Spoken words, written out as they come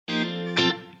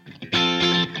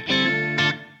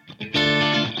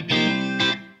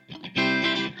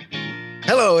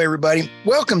Hello, everybody.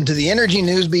 Welcome to the Energy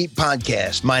Newsbeat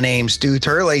podcast. My name's Stu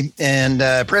Turley, and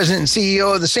President and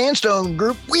CEO of the Sandstone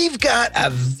Group. We've got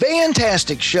a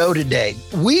fantastic show today.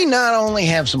 We not only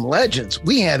have some legends,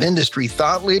 we have industry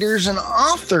thought leaders and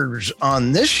authors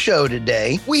on this show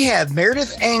today. We have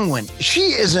Merideth Angwin. She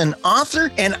is an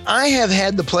author, and I have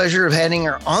had the pleasure of having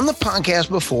her on the podcast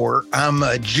before. I'm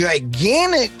a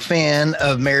gigantic fan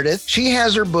of Merideth. She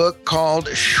has her book called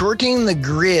Shorting the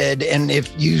Grid, and if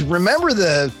you remember the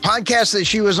podcast that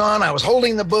she was on, I was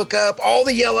holding the book up, all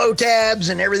the yellow tabs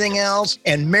and everything else.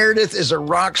 And Merideth is a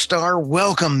rock star.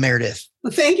 Welcome, Merideth.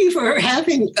 Well, thank you for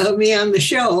having me on the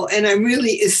show. And I'm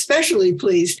really especially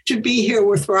pleased to be here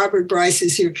with Robert Bryce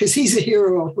is here because he's a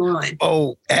hero of mine.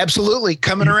 Oh, absolutely.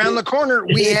 Coming around the corner,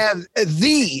 we have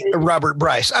the Robert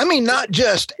Bryce. I mean, not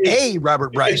just a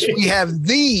Robert Bryce. We have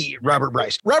the Robert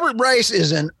Bryce. Robert Bryce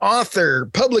is an author,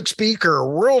 public speaker,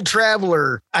 world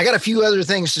traveler. I got a few other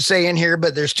things to say in here,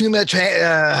 but there's too much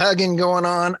hugging going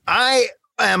on.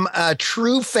 I'm a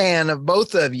true fan of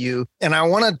both of you, and I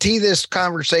want to tee this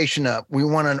conversation up. We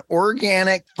want an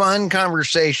organic, fun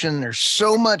conversation. There's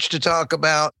so much to talk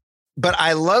about, but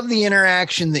I love the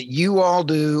interaction that you all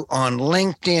do on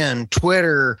LinkedIn,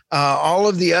 Twitter, all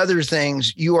of the other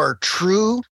things. You are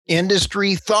true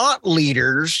industry thought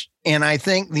leaders, and I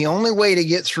think the only way to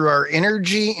get through our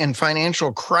energy and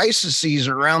financial crises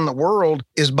around the world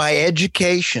is by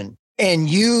education. And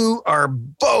you are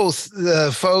both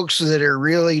the folks that are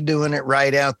really doing it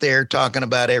right out there, talking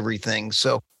about everything.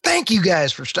 So thank you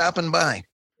guys for stopping by.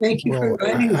 Thank you for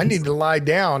inviting I need to lie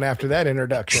down after that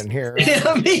introduction here.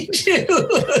 Yeah, me too.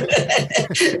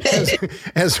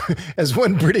 as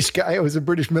one British guy, I was a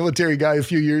British military guy a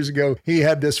few years ago. He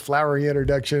had this flowery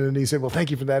introduction, and he said, "Well,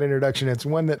 thank you for that introduction. It's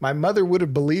one that my mother would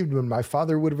have believed and my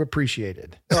father would have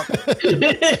appreciated." But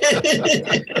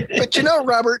you know,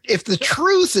 Robert, if the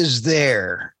truth is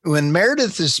there, when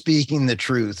Merideth is speaking the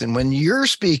truth, and when you're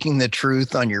speaking the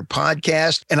truth on your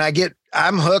podcast, and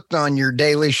I'm hooked on your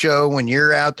daily show when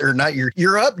you're out there, not your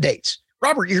updates.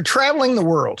 Robert, you're traveling the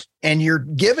world and you're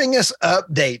giving us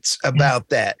updates about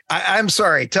that. I'm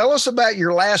sorry. Tell us about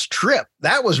your last trip.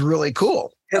 That was really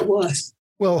cool. It was.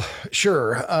 Well,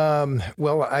 sure.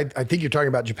 I think you're talking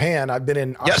about Japan. I've been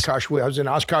in Oshkosh. Yes. I was in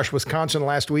Oshkosh, Wisconsin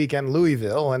last week and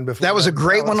Louisville. And before that was a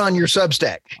great one on your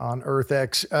Substack. On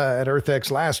EarthX, at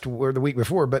EarthX the week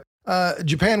before. But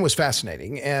Japan was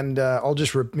fascinating. And I'll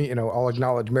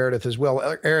acknowledge Merideth as well.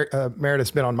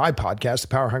 Meredith's been on my podcast, the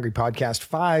Power Hungry podcast,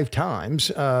 5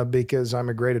 times because I'm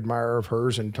a great admirer of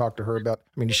hers and talked to her about,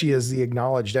 she is the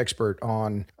acknowledged expert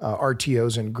on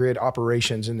RTOs and grid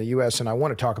operations in the U.S. And I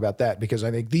want to talk about that because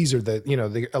I think these are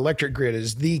the electric grid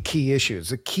is the key issues,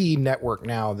 the key network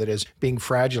now that is being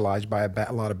fragilized by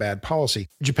a lot of bad policy.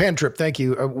 Japan trip, thank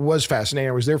you, was fascinating.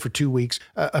 I was there for 2 weeks.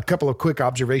 A couple of quick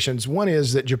observations. One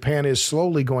is that Japan is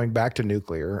slowly going back to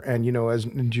nuclear. And, as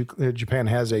Japan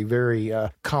has a very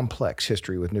complex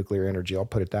history with nuclear energy, I'll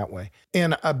put it that way.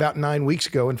 And about 9 weeks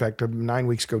ago, in fact, 9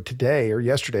 weeks ago today or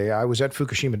yesterday, I was at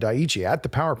Fukushima Daiichi at the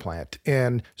power plant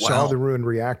and saw the ruined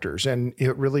reactors. And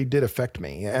it really did affect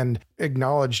me and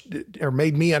acknowledged or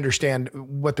made me understand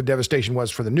what the devastation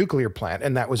was for the nuclear plant.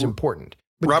 And that was important.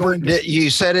 But Robert, you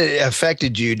said it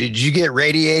affected you. Did you get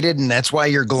radiated and that's why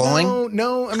you're glowing?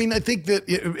 No. I think that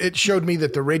it showed me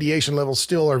that the radiation levels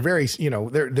still are very,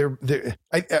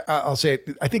 I'll say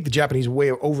it, I think the Japanese way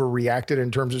overreacted in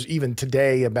terms of even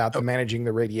today about managing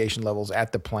the radiation levels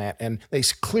at the plant. And they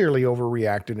clearly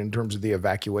overreacted in terms of the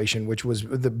evacuation, which was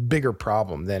the bigger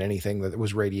problem than anything that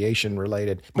was radiation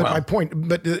related. But my point,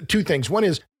 two things. One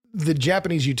is, the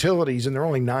Japanese utilities, and there are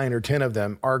only 9 or 10 of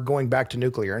them, are going back to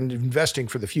nuclear and investing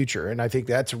for the future. And I think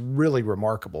that's really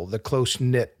remarkable. The close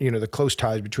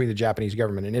ties between the Japanese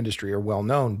government and industry are well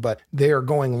known, but they are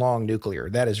going long nuclear.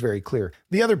 That is very clear.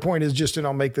 The other point is just, and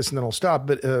I'll make this and then I'll stop,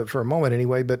 but for a moment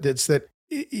anyway, but it's that,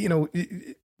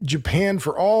 Japan,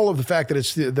 for all of the fact that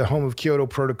it's the home of Kyoto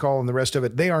Protocol and the rest of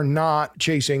it, they are not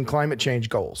chasing climate change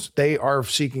goals. They are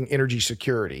seeking energy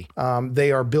security.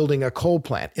 They are building a coal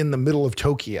plant in the middle of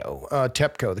Tokyo.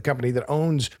 TEPCO, the company that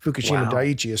owns Fukushima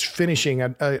Daiichi, is finishing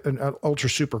an ultra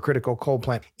supercritical coal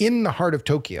plant in the heart of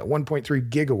Tokyo, 1.3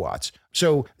 gigawatts.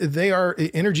 So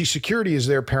energy security is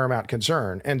their paramount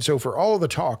concern. And so for all of the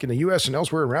talk in the U.S. and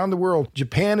elsewhere around the world,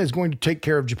 Japan is going to take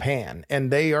care of Japan. And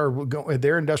they are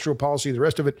their industrial policy, the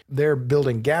rest of it, they're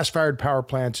building gas-fired power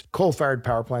plants, coal-fired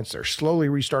power plants. They're slowly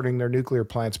restarting their nuclear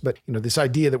plants. But, this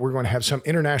idea that we're going to have some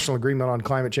international agreement on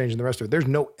climate change and the rest of it, there's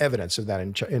no evidence of that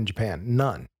in Japan.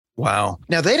 None. Wow.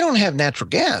 Now, they don't have natural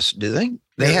gas, do they?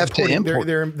 They have to import.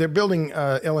 They're building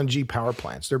LNG power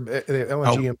plants. They're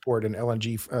LNG import and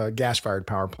LNG gas-fired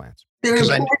power plants. They're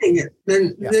importing it.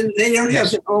 Then they don't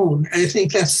have their own. I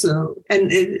think that's some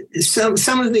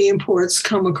of the imports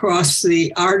come across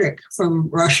the Arctic from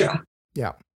Russia.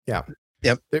 Yeah.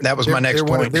 Yep, that was my next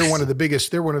point. They're one of the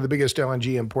biggest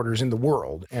LNG importers in the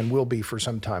world, and will be for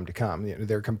some time to come.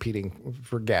 They're competing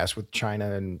for gas with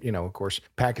China, and of course,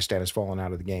 Pakistan has fallen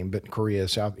out of the game, but Korea,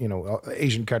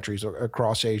 Asian countries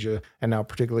across Asia, and now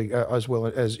particularly as well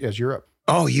as Europe.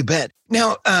 Oh, you bet.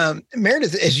 Now,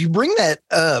 Merideth, as you bring that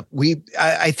up,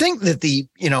 I think that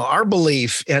our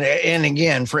belief, and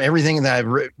again, for everything that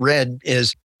I've read,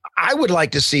 is I would like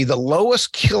to see the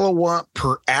lowest kilowatt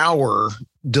per hour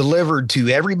delivered to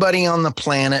everybody on the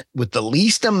planet with the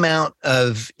least amount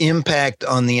of impact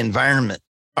on the environment.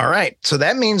 All right. So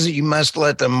that means that you must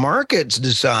let the markets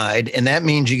decide. And that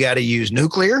means you got to use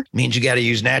nuclear, means you got to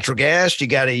use natural gas. You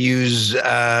got to use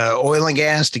oil and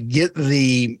gas to get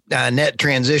the net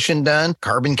transition done.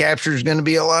 Carbon capture is going to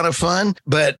be a lot of fun,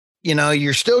 but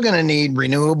you're still going to need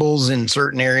renewables in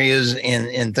certain areas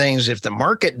and things. If the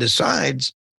market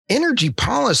decides, energy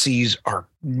policies are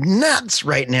nuts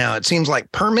right now. It seems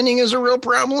like permitting is a real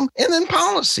problem, and then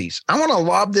policies. I want to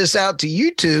lob this out to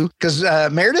you two because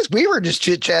Merideth, we were just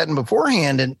chit-chatting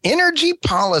beforehand, and energy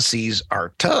policies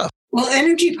are tough. Well,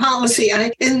 energy policy,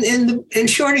 in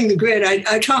shorting the grid,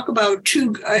 I talk about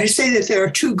I say that there are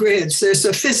two grids. There's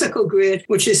a physical grid,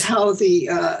 which is how the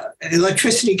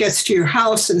electricity gets to your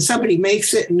house and somebody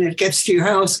makes it and it gets to your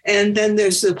house. And then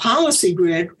there's the policy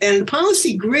grid. And the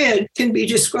policy grid can be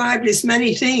described as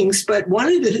many things, but one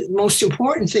of the most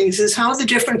important things is how the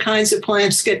different kinds of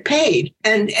plants get paid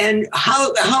and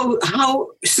how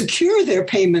secure their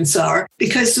payments are,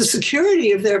 because the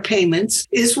security of their payments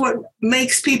is what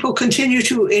makes people continue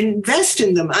to invest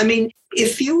in them. I mean,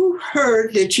 if you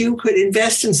heard that you could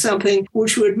invest in something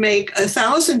which would make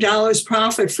 $1,000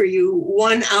 profit for you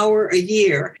 1 hour a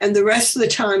year, and the rest of the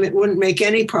time it wouldn't make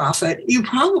any profit, you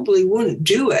probably wouldn't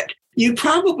do it. You'd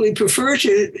probably prefer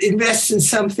to invest in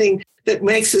something that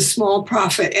makes a small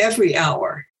profit every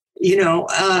hour, and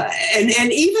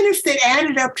even if they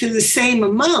added up to the same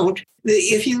amount,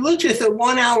 if you looked at the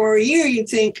 1 hour a year, you'd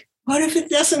think, what if it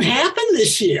doesn't happen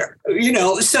this year?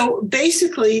 So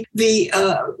basically the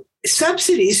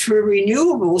subsidies for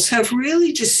renewables have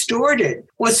really distorted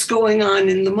what's going on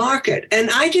in the market. And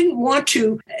I didn't want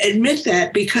to admit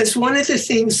that, because one of the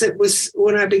things that was,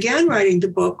 when I began writing the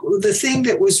book, the thing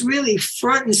that was really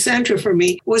front and center for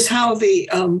me was how the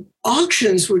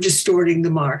auctions were distorting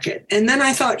the market. And then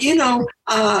I thought,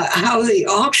 how the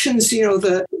auctions,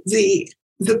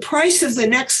 the price of the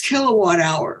next kilowatt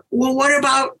hour. Well, what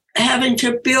about having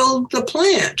to build the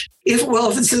plant? If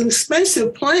it's an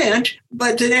expensive plant,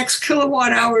 but the next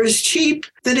kilowatt hour is cheap,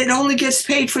 then it only gets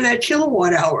paid for that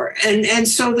kilowatt hour. And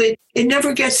so it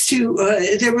never gets to,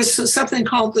 there was something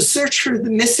called the search for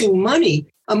the missing money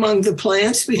among the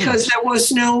plants, because there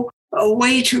was no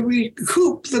way to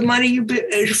recoup the money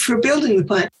for building the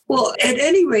plant. Well, at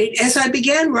any rate, as I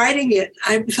began writing it,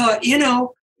 I thought,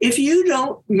 if you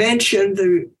don't mention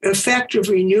the effect of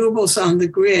renewables on the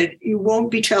grid, you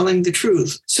won't be telling the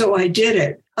truth. So I did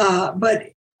it. But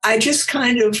I just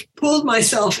kind of pulled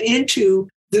myself into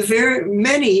the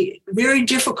very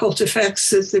difficult effects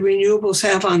that the renewables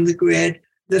have on the grid.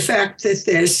 The fact that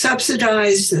they're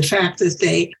subsidized, the fact that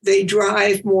they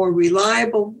drive more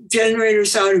reliable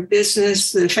generators out of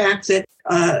business, the fact that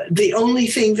the only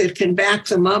thing that can back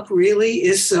them up really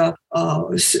is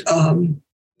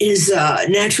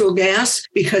natural gas,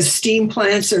 because steam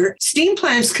plants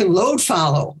can load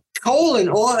follow. Coal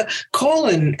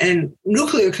and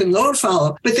nuclear can load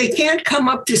follow, but they can't come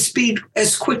up to speed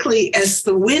as quickly as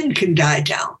the wind can die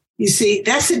down. You see,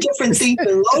 that's a different thing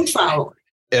than load follow.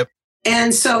 Yep.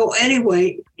 And so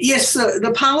anyway, yes,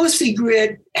 the policy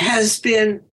grid has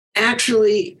been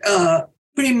actually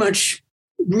pretty much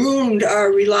ruined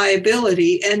our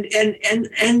reliability. And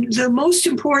the most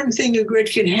important thing a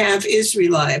grid can have is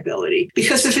reliability.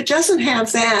 Because if it doesn't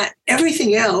have that,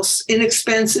 everything else,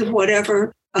 inexpensive,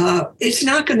 whatever, it's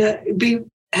not going to be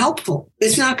helpful.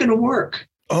 It's not going to work.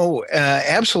 Oh,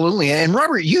 absolutely. And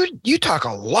Robert, you talk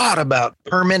a lot about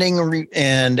permitting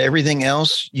and everything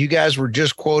else. You guys were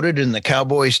just quoted in the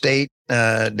Cowboy State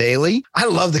Daily. I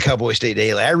love the Cowboy State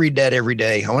Daily. I read that every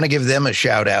day. I want to give them a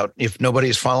shout out. If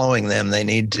nobody's following them, they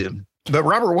need to. But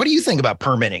Robert, what do you think about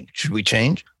permitting? Should we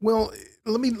change? Well,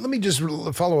 let me just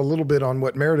follow a little bit on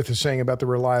what Merideth is saying about the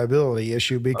reliability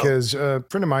issue, because a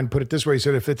friend of mine put it this way. He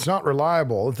said, if it's not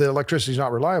reliable, if the electricity is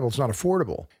not reliable, it's not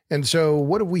affordable. And so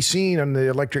what have we seen on the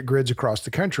electric grids across the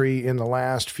country in the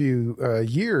last few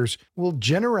years? Well,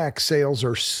 Generac sales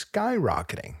are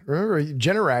skyrocketing. Remember,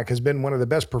 Generac has been one of the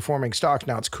best performing stocks.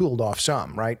 Now it's cooled off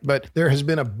some, right? But there has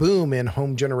been a boom in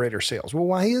home generator sales. Well,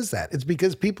 why is that? It's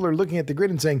because people are looking at the grid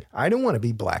and saying, I don't want to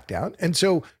be blacked out. And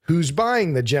so who's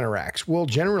buying the Generacs? Well,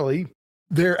 generally,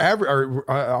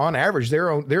 on average,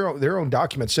 their own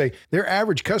documents say their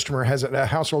average customer has a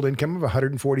household income of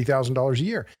 $140,000 a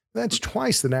year. That's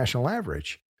twice the national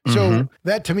average. So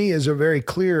that to me is a very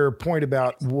clear point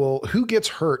about, well, who gets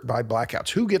hurt by blackouts?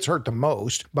 Who gets hurt the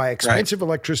most by expensive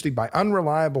electricity, by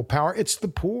unreliable power? It's the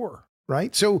poor.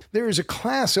 Right. So there is a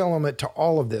class element to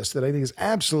all of this that I think is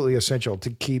absolutely essential to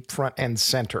keep front and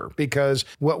center, because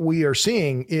what we are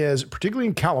seeing is, particularly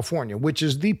in California, which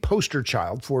is the poster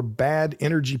child for bad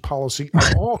energy policy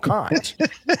of all kinds,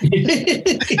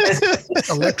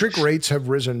 electric rates have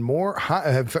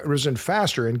risen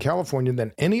faster in California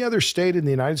than any other state in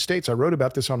the United States. I wrote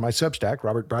about this on my Substack,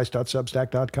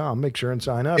 robertbryce.substack.com. Make sure and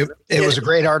sign up. It was a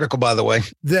great article, by the way.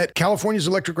 That California's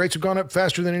electric rates have gone up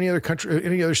faster than any other country,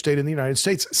 any other state in the United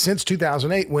States since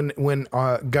 2008, when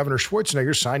Governor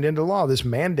Schwarzenegger signed into law this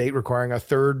mandate requiring a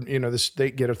third, the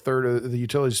state get a third of the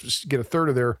utilities get a third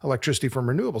of their electricity from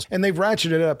renewables. And they've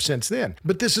ratcheted it up since then.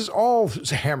 But this is all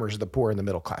hammers the poor and the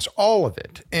middle class, all of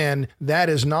it. And that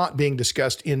is not being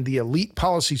discussed in the elite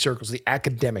policy circles, the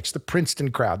academics, the Princeton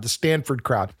crowd, the Stanford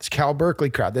crowd, the Cal Berkeley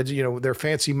crowd. That's, their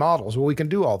fancy models. Well, we can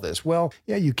do all this. Well,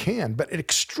 yeah, you can, but at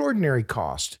extraordinary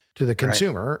cost to the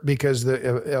consumer, because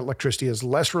the electricity is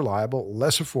less reliable,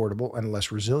 less affordable, and less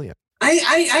resilient.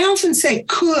 I often say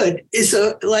could is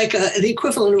the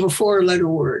equivalent of a 4-letter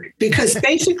word, because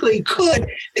basically could,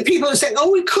 people are saying, oh,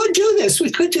 we could do this.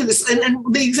 And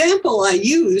the example I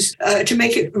use to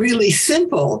make it really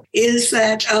simple is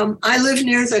that I live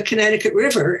near the Connecticut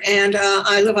River, and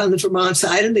I live on the Vermont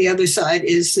side, and the other side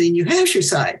is the New Hampshire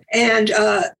side. And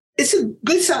it's a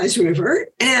good-sized river,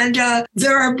 and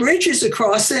there are bridges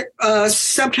across it.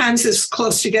 Sometimes as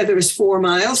close together as 4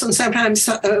 miles, and sometimes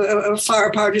far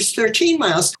apart as 13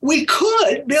 miles. We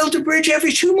could build a bridge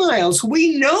every 2 miles.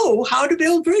 We know how to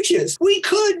build bridges. We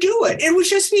could do it. It would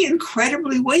just be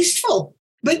incredibly wasteful.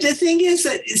 But the thing is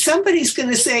that somebody's going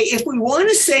to say, if we want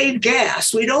to save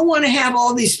gas, we don't want to have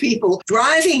all these people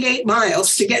driving 8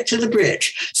 miles to get to the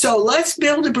bridge. So let's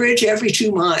build a bridge every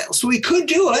 2 miles. We could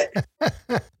do it.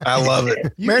 I love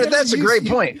it. Meredith, that's a great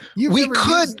point. We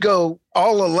could go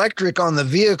all electric on the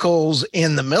vehicles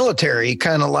in the military,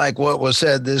 kind of like what was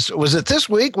said this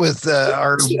week with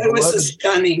our. It was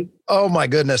stunning. Oh, my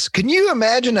goodness. Can you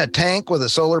imagine a tank with a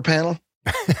solar panel?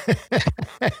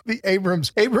 The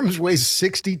Abrams weighs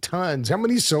 60 tons. How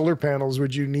many solar panels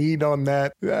would you need on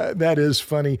that? That is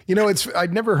funny.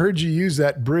 I'd never heard you use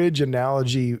that bridge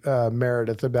analogy,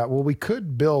 Meredith, about, well, we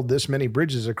could build this many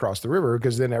bridges across the river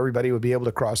because then everybody would be able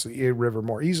to cross the river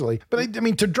more easily. But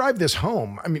to drive this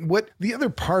home, what the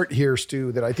other part here,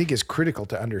 Stu, that I think is critical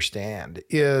to understand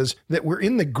is that we're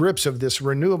in the grips of this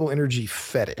renewable energy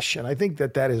fetish. And I think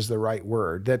that is the right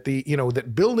word, that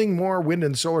that building more wind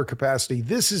and solar capacity,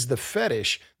 this is the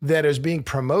fetish that is being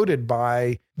promoted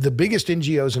by the biggest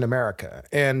NGOs in America,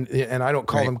 and I don't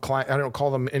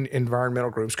call them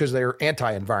environmental groups because they're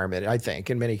anti-environment, I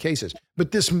think, in many cases.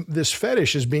 But this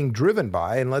fetish is being driven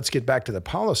by, and let's get back to the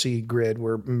policy grid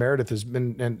where Meredith has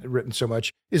been and written so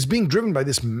much, is being driven by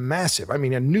this massive, a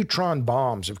neutron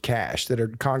bombs of cash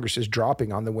that Congress is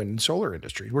dropping on the wind and solar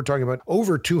industry. We're talking about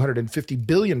over $250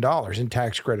 billion in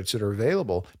tax credits that are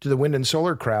available to the wind and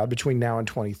solar crowd between now and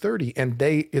 2030, and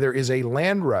there is a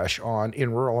land rush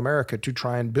in rural America to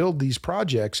try and build these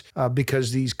projects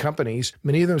because these companies,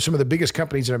 many of them, some of the biggest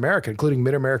companies in America, including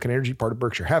Mid-American Energy, part of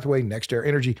Berkshire Hathaway, NextEra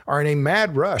Energy, are in a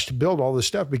mad rush to build all this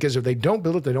stuff, because if they don't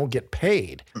build it, they don't get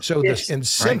paid. So the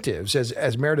incentives,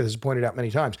 as Meredith has pointed out many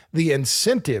times, the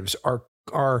incentives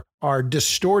are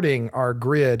distorting our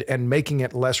grid and making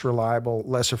it less reliable,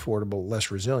 less affordable,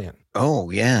 less resilient. Oh,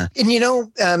 yeah. And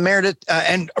Meredith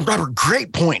and Robert,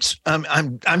 great points.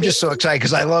 I'm just so excited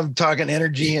because I love talking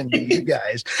energy and you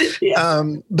guys.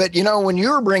 But when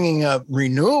you were bringing up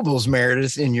renewables,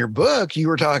 Meredith, in your book, you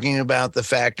were talking about the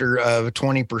factor of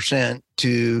 20%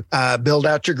 to build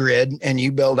out your grid, and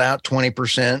you build out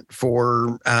 20%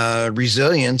 for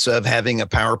resilience of having a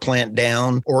power plant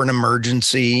down or an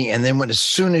emergency. And then as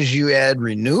soon as you add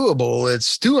renewable,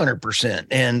 it's 200%.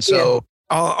 And so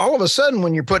all of a sudden,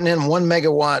 when you're putting in 1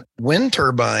 megawatt wind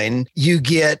turbine, you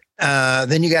get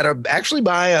then you got to actually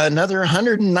buy another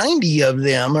 190 of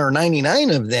them or 99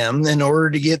 of them in order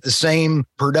to get the same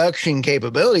production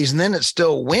capabilities. And then it's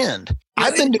still wind.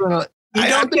 I've been doing You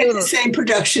don't get the same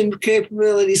production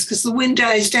capabilities because the wind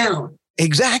dies down.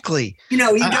 Exactly.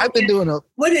 I've been doing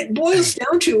what it boils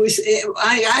down to is,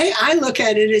 I look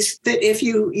at it as that if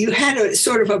you had a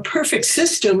sort of a perfect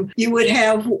system, you would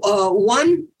have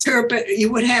one turbine,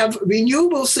 you would have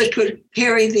renewables that could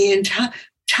carry the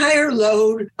entire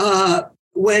load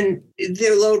when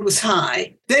their load was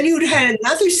high. Then you'd had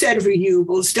another set of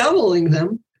renewables, doubling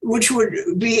them, which would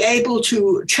be able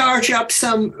to charge up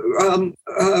some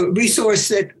resource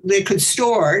that they could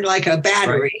store, like a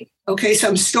battery. Right. Okay,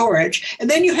 some storage. And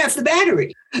then you have the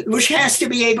battery, which has to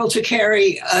be able to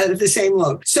carry the same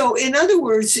load. So in other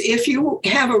words, if you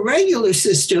have a regular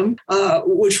system,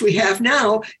 which we have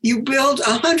now, you build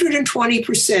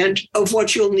 120% of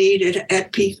what you'll need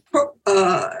at peak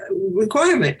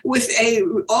requirement. With a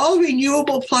all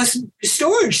renewable plus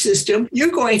storage system, you're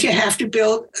going to have to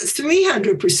build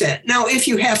 300%. Now, if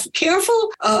you have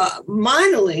careful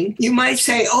modeling, you might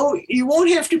say, you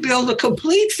won't have to build a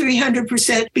complete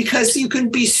 300% because you can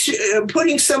be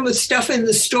putting some of the stuff in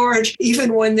the storage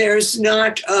even when there's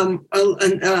not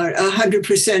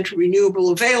 100%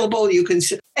 renewable available. You can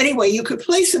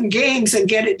play some games and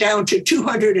get it down to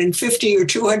 250 or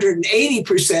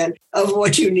 280% of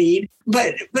what you need.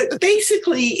 But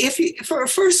basically, for a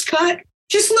first cut,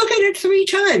 just look at it 3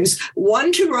 times: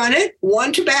 one to run it,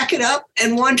 one to back it up,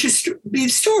 and one to be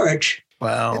storage.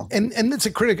 Wow. And it's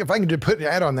a critical, if I can just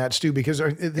add on that, Stu, because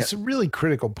it's a really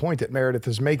critical point that Merideth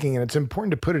is making, and it's important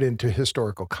to put it into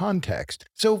historical context.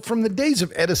 So from the days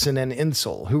of Edison and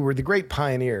Insull, who were the great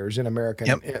pioneers in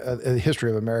American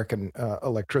history of American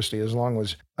electricity,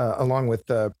 along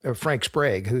with Frank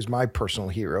Sprague, who's my personal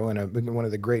hero and one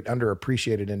of the great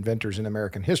underappreciated inventors in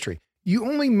American history. You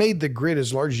only made the grid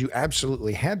as large as you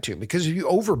absolutely had to, because if you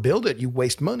overbuild it, you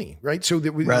waste money, right? So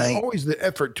always the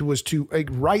effort was to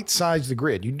right size the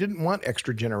grid. You didn't want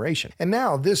extra generation. And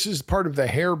now this is part of the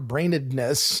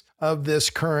harebrainedness of this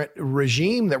current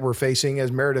regime that we're facing, as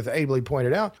Merideth ably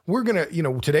pointed out. We're going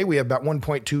to, today we have about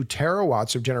 1.2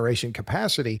 terawatts of generation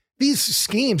capacity. These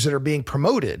schemes that are being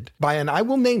promoted by, and I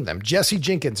will name them, Jesse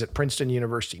Jenkins at Princeton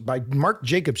University, by Mark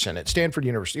Jacobson at Stanford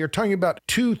University, are talking about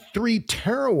 2-3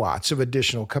 terawatts of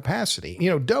additional capacity,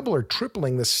 double or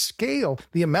tripling the scale,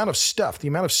 the amount of stuff, the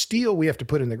amount of steel we have to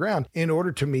put in the ground in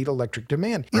order to meet electric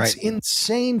demand. It's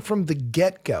insane from the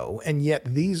get-go. And yet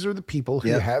these are the people who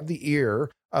have the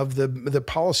ear of the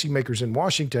policymakers in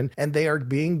Washington, and they are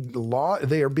being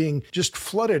just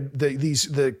flooded.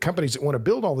 The companies that want to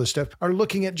build all this stuff are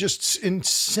looking at just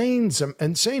insane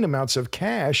amounts of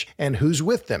cash, and who's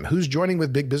with them, who's joining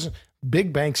with big business,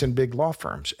 big banks and big law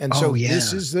firms. And so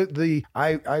this is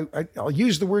I'll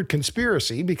use the word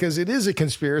conspiracy, because it is a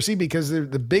conspiracy, because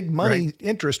the big money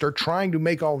interests are trying to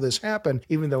make all this happen,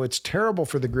 even though it's terrible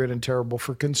for the grid and terrible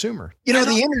for consumer. The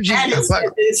energy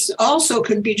it's also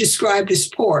can be described as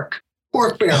pork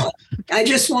barrel. I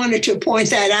just wanted to point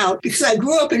that out, because I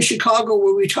grew up in Chicago,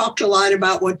 where we talked a lot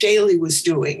about what Daley was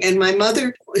doing. And my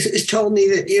mother told me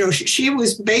that, she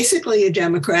was basically a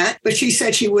Democrat, but she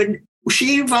said she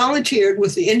volunteered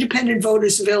with the Independent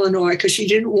Voters of Illinois because she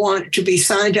didn't want to be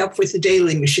signed up with the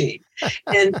Daley machine.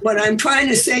 And what I'm trying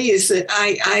to say is that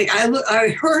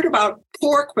I heard about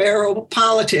pork barrel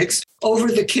politics over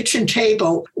the kitchen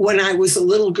table when I was a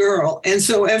little girl. And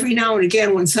so every now and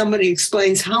again, when somebody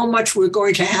explains how much we're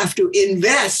going to have to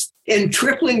invest in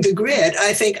tripling the grid,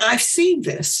 I think, I've seen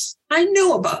this. I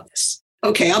know about this.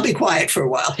 Okay, I'll be quiet for a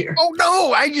while here. Oh,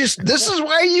 no, this is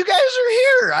why you guys are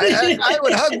here. I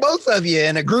would hug both of you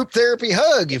in a group therapy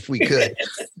hug if we could.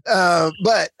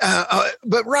 But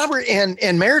Robert and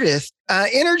Merideth,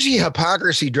 energy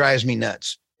hypocrisy drives me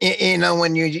nuts.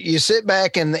 When you sit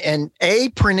back and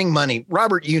printing money,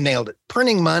 Robert, you nailed it.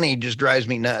 Printing money just drives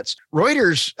me nuts.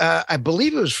 Reuters, I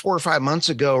believe it was 4 or 5 months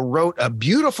ago, wrote a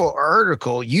beautiful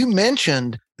article. You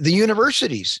mentioned the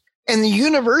universities. And the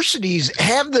universities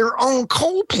have their own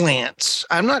coal plants.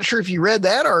 I'm not sure if you read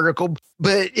that article,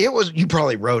 but you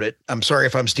probably wrote it. I'm sorry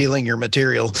if I'm stealing your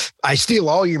material. I steal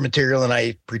all your material and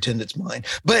I pretend it's mine.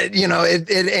 But,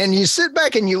 and you sit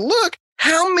back and you look,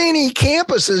 how many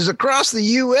campuses across the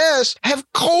U.S. have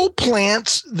coal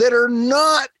plants that are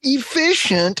not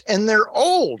efficient and they're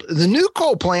old? The new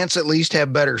coal plants at least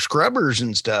have better scrubbers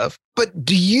and stuff. But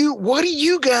what do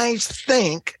you guys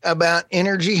think about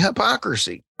energy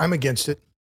hypocrisy? I'm against it.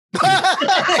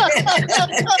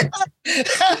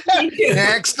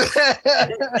 Next.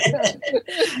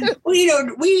 We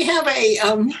have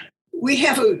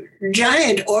a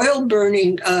giant oil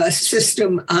burning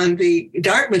system on the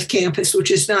Dartmouth campus,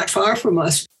 which is not far from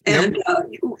us. And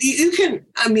you can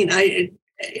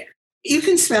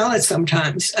smell it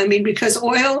sometimes. Because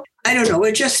oil, I don't know,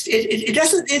 it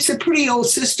doesn't, it's a pretty old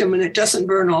system and it doesn't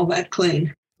burn all that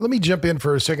clean. Let me jump in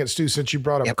for a second, Stu, since you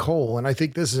brought up coal. And I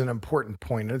think this is an important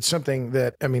point. And it's something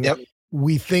that,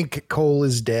 we think coal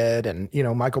is dead. And,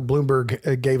 Michael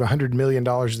Bloomberg gave $100 million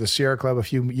to the Sierra Club a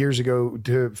few years ago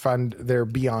to fund their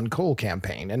Beyond Coal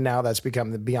campaign. And now that's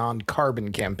become the Beyond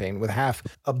Carbon campaign with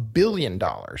 $500 million.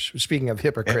 Speaking of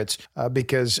hypocrites,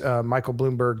 because Michael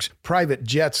Bloomberg's private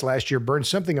jets last year burned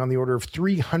something on the order of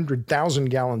 300,000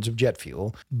 gallons of jet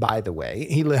fuel, by the way.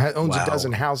 He owns a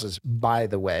dozen houses, by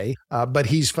the way. But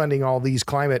he's funding all these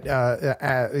climate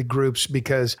groups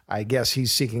because I guess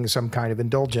he's seeking some kind of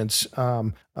indulgence.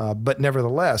 But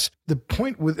nevertheless, the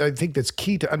point I think that's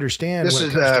key to understand. This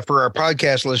is for our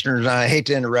podcast listeners. I hate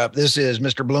to interrupt. This is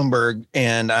Mr. Bloomberg,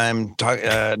 and I'm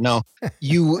talking. No,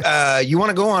 you want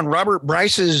to go on Robert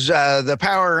Bryce's the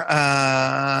Power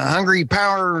Hungry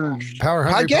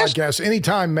podcast?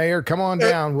 Anytime, Mayor. Come on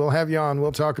down. We'll have you on.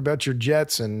 We'll talk about your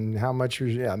jets and how much you're.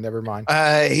 Yeah, never mind.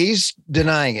 He's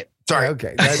denying it. Sorry.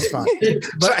 Okay, that's fine.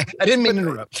 But sorry, I didn't mean to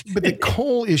interrupt. But the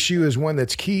coal issue is one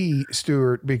that's key,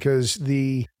 Stuart, because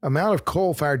the amount of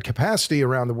coal-fired capacity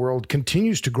around the world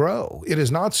continues to grow. It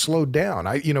has not slowed down.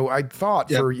 I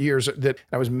thought for years that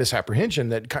was misapprehension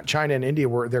that China and India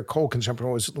their coal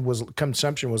consumption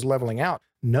was leveling out.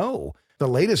 No. The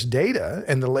latest data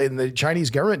and the Chinese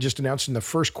government just announced in the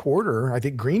first quarter, I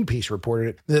think Greenpeace reported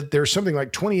it, that there's something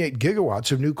like 28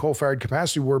 gigawatts of new coal-fired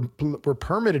capacity were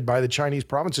permitted by the Chinese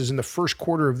provinces in the first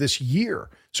quarter of this year.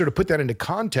 So to put that into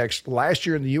context, last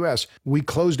year in the U.S., we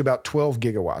closed about 12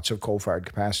 gigawatts of coal-fired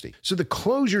capacity. So the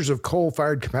closures of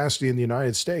coal-fired capacity in the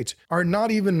United States are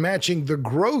not even matching the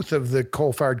growth of the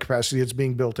coal-fired capacity that's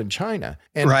being built in China.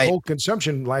 And coal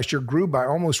consumption last year grew by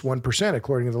almost 1%,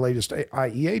 according to the latest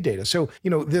IEA data. So,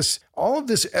 all of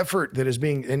this effort that is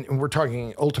being, and we're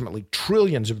talking ultimately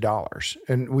trillions of dollars,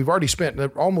 and we've already spent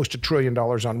almost $1 trillion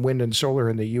on wind and solar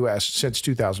in the U.S. since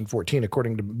 2014,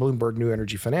 according to Bloomberg New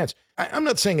Energy Finance. I'm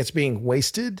not saying it's being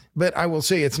wasted, but I will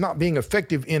say it's not being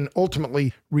effective in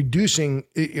ultimately reducing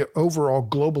overall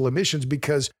global emissions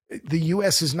because the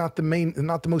U.S. is not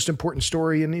the most important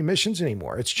story in the emissions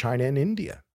anymore. It's China and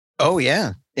India. Oh,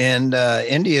 yeah. And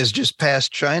India has just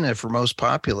passed China for most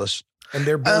populous. And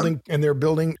they're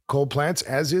building coal plants,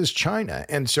 as is China,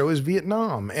 and so is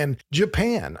Vietnam and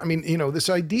Japan. I mean, this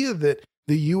idea that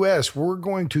the U.S., we're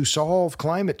going to solve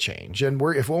climate change, and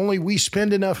if only we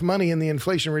spend enough money in the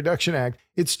Inflation Reduction Act,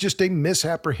 it's just a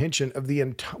misapprehension of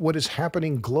what is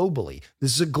happening globally.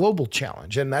 This is a global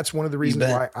challenge, and that's one of the reasons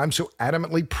why I'm so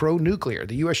adamantly pro-nuclear.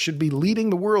 The U.S. should be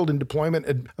leading the world in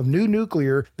deployment of new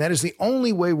nuclear. That is the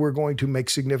only way we're going to make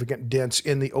significant dents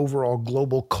in the overall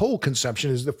global coal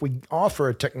consumption, is if we offer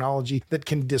a technology that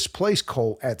can displace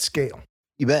coal at scale.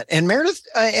 You bet. And Merideth,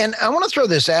 and I want to throw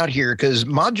this out here because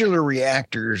modular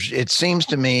reactors, it seems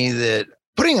to me that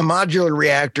putting a modular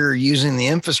reactor using the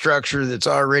infrastructure that's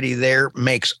already there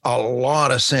makes a lot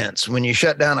of sense. When you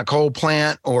shut down a coal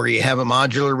plant or you have a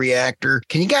modular reactor,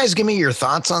 can you guys give me your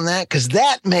thoughts on that? Because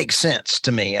that makes sense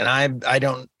to me. And I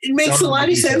don't. It makes a lot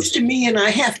of sense to me. And I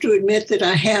have to admit that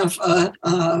I have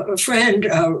a friend,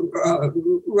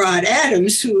 Rod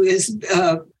Adams, who is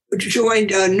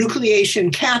joined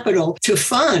Nucleation Capital to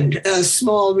fund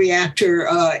small reactor,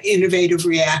 innovative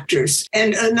reactors.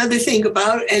 And another thing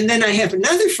and then I have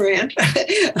another friend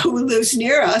who lives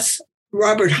near us,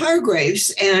 Robert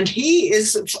Hargraves, and he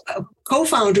is a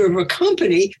co-founder of a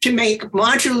company to make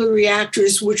modular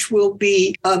reactors, which will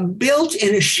be built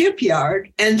in a shipyard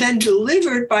and then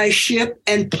delivered by ship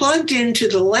and plugged into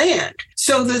the land.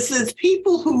 So that the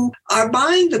people who are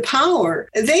buying the power,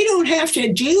 they don't have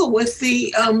to deal with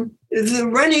the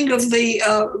running of the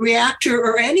reactor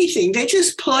or anything. They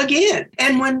just plug in.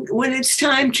 And when it's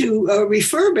time to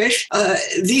refurbish,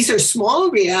 these are small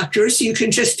reactors. You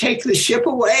can just take the ship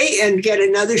away and get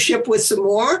another ship with some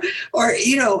more, or,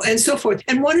 and so forth.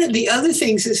 And one of the other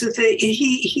things is that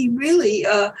he really,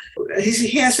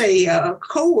 he has a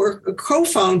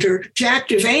co-founder, Jack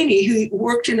Devaney, who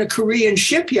worked in a Korean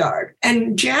shipyard.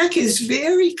 And Jack is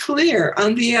very clear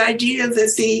on the idea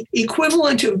that the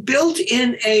equivalent of built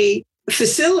in a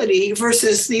facility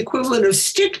versus the equivalent of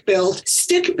stick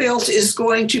built is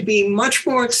going to be much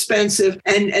more expensive,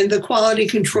 and the quality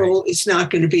control is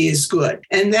not going to be as good.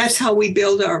 And that's how we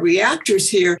build our reactors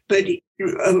here. But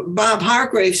Bob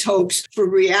Hargraves hopes for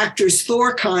reactors,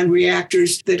 Thorcon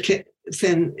reactors that can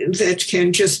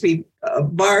just be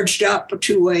barged up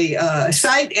to a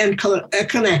site and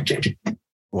connected.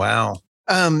 Wow.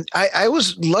 I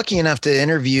was lucky enough to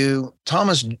interview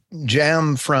Thomas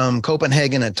Jam from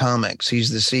Copenhagen Atomics. He's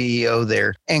the CEO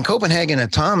there. And Copenhagen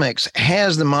Atomics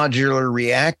has the modular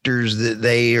reactors that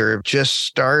they are just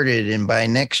started. And by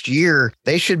next year,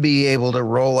 they should be able to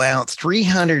roll out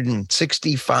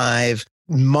 365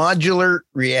 modular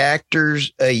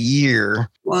reactors a year.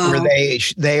 Wow. Where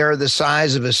they are the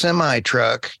size of a semi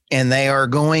truck, and they are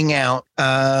going out.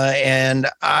 And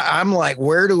I'm like,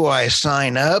 where do I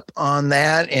sign up on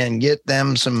that and get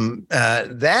them some?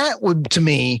 That would, to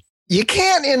me, you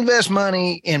can't invest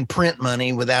money in print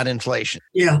money without inflation.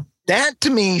 Yeah. That to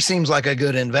me seems like a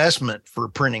good investment for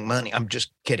printing money. I'm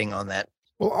just kidding on that.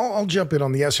 Well, I'll jump in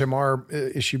on the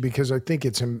SMR issue because I think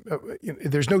it's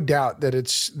there's no doubt that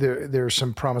there's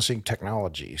some promising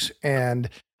technologies and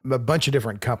a bunch of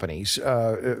different companies.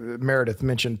 Merideth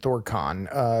mentioned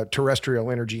Thorcon,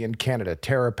 Terrestrial Energy in Canada,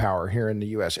 TerraPower here in the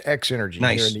U.S., X Energy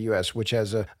here in the U.S., which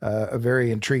has a very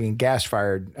intriguing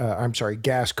gas-cooled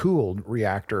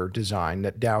reactor design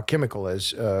that Dow Chemical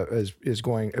is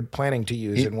planning to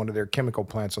use in one of their chemical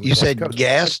plants on the West Coast. You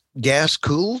said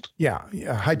gas-cooled? Yeah,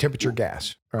 high-temperature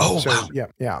gas. Right. Oh, wow.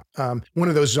 Yeah. One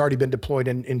of those has already been deployed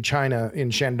in China,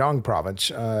 in Shandong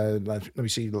province. Let me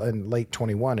see, in late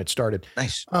 21 it started.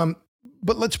 Nice.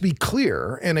 But let's be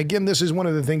clear. And again, this is one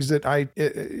of the things that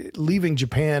leaving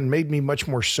Japan made me much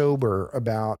more sober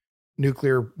about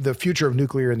nuclear, the future of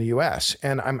nuclear in the U.S.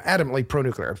 And I'm adamantly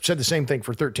pro-nuclear. I've said the same thing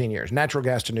for 13 years. Natural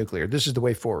gas to nuclear. This is the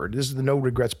way forward. This is the no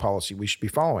regrets policy we should be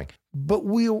following.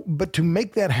 But to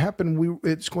make that happen,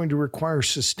 it's going to require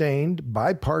sustained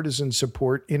bipartisan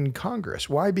support in Congress.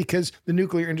 Why? Because the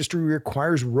nuclear industry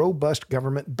requires robust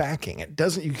government backing.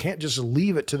 You can't just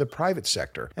leave it to the private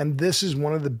sector. And this is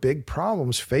one of the big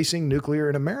problems facing nuclear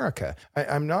in America.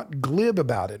 I'm not glib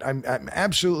about it. I'm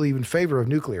absolutely in favor of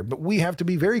nuclear, but we have to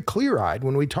be very clear-eyed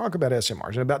when we talk about SMRs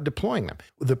and about deploying them.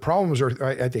 The problems are,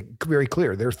 I think, very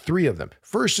clear. There are three of them.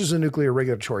 First is the Nuclear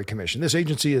Regulatory Commission. This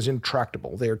agency is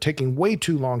intractable. They are taking way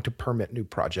too long to permit new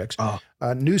projects.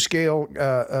 NuScale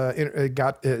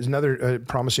is another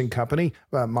promising company,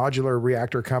 modular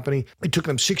reactor company. It took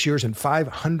them 6 years and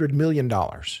 $500 million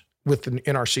with the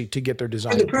NRC to get their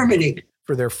design. For the permitting.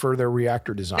 For their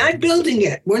reactor design. Not building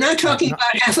it. We're not talking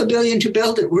about $500 million to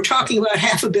build it. We're talking about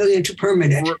 $500 million to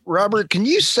permit it. Robert, can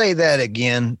you say that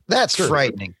again? That's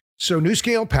frightening. So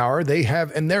NuScale Power, they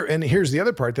have, and here's the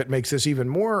other part that makes this even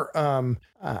more,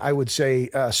 I would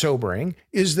say, sobering,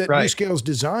 is that NuScale's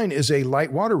design is a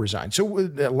light water design. So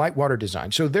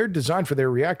their design for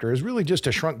their reactor is really just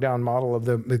a shrunk down model of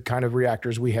the kind of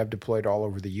reactors we have deployed all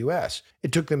over the U.S.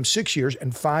 It took them 6 years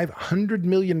and $500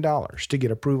 million to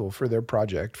get approval for their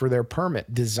project, for their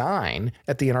permit design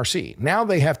at the NRC. Now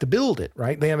they have to build it,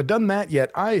 right? They haven't done that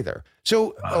yet either.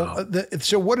 So,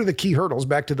 so what are the key hurdles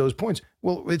back to those points?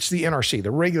 Well, it's the NRC.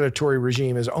 The regulatory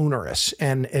regime is onerous,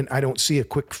 and I don't see a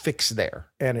quick fix there.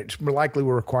 And it likely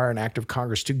will require an act of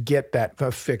Congress to get that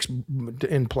fix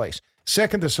in place.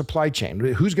 Second, the supply chain.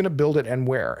 Who's going to build it and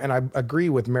where? And I agree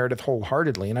with Merideth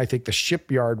wholeheartedly. And I think the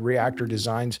shipyard reactor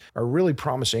designs are really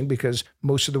promising because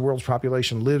most of the world's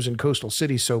population lives in coastal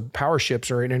cities. So power ships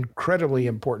are an incredibly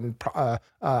important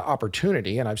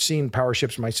opportunity. And I've seen power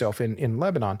ships myself in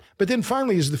Lebanon. But then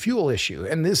finally is the fuel issue.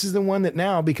 And this is the one that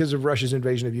now, because of Russia's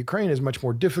invasion of Ukraine, is much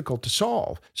more difficult to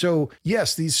solve. So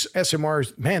yes, these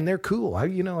SMRs, man, they're cool.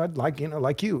 I'd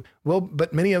like you. Well,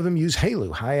 but many of them use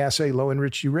HALEU, high assay, low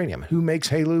enriched uranium. Who makes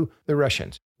HALEU? The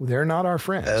Russians. They're not our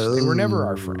friends. They were never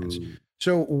our friends.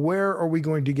 So where are we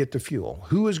going to get the fuel?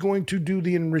 Who is going to do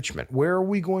the enrichment? Where are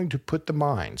we going to put the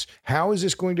mines? How is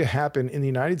this going to happen in the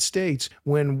United States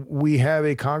when we have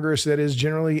a Congress that is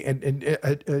generally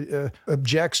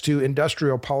objects to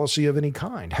industrial policy of any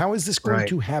kind? How is this going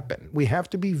to happen? We have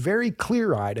to be very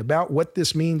clear-eyed about what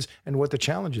this means and what the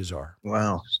challenges are.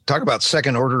 Wow. Talk about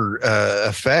second order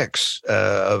effects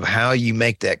of how you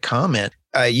make that comment.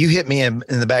 You hit me in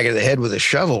the back of the head with a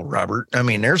shovel, Robert. I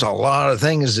mean, there's a lot of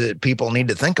things that people need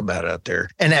to think about out there.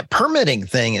 And that permitting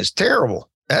thing is terrible.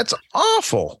 That's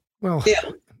awful. Well, yeah.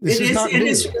 It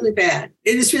is really bad.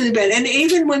 It is really bad. And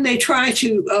even when they try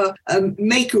to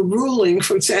make a ruling,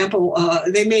 for example,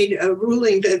 they made a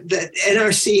ruling that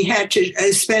NRC had to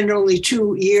spend only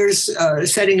 2 years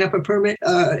setting up a permit.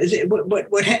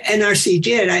 What NRC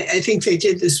did, I think they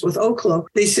did this with Oklo.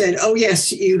 They said, "Oh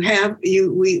yes, we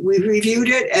reviewed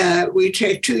it. We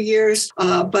take 2 years,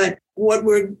 but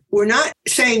we're not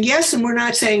saying yes and we're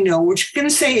not saying no. We're just going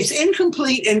to say it's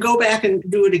incomplete and go back and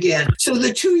do it again. So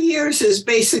the 2 years is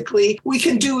basically, we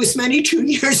can do as many 2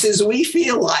 years as we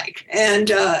feel like.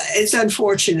 And it's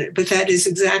unfortunate, but that is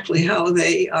exactly how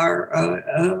they are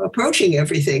approaching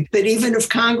everything. But even if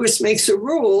Congress makes a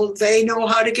rule, they know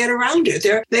how to get around it.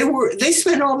 They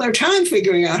spend all their time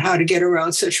figuring out how to get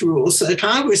around such rules. So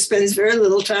Congress spends very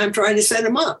little time trying to set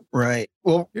them up. Right.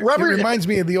 Well, Robert, it reminds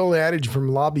me of the old adage from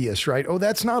lobbyists, right? Oh,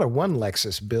 that's not a 1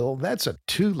 Lexus bill. That's a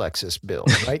 2 Lexus bill,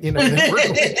 right? You know,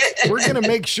 we're going to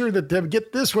make sure that to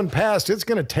get this one passed, it's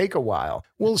going to take a while.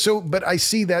 Well, but I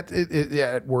see that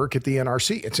at work at the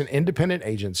NRC. It's an independent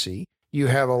agency. You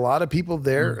have a lot of people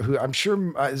there who I'm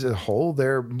sure as a whole,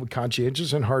 they're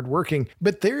conscientious and hardworking,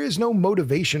 but there is no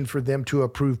motivation for them to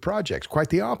approve projects, quite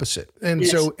the opposite. And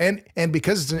yes. So, and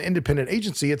because it's an independent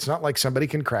agency, it's not like somebody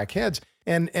can crack heads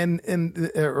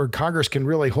or Congress can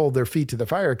really hold their feet to the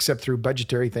fire except through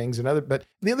budgetary things and other. But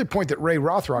the other point that Ray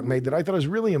Rothrock made that I thought was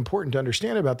really important to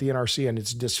understand about the NRC and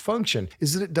its dysfunction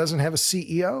is that it doesn't have a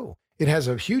CEO. It has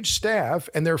a huge staff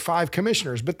and there are 5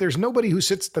 commissioners, but there's nobody who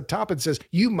sits at the top and says,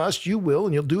 you must, you will,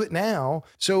 and you'll do it now.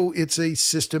 So it's a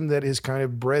system that has kind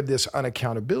of bred this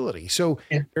unaccountability. So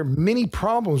there are many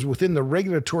problems within the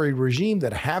regulatory regime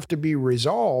that have to be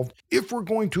resolved if we're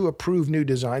going to approve new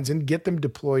designs and get them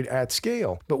deployed at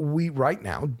scale. But we right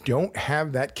now don't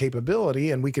have that capability,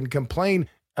 and we can complain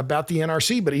about the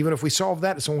NRC, but even if we solve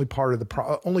that, it's only part of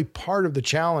the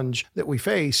challenge that we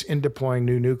face in deploying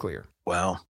new nuclear.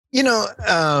 Wow. You know,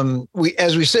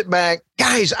 as we sit back,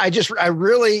 guys, I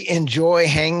really enjoy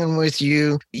hanging with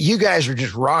you. You guys are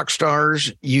just rock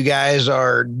stars. You guys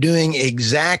are doing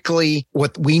exactly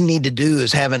what we need to do,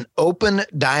 is have an open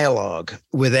dialogue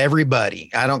with everybody.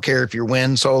 I don't care if you're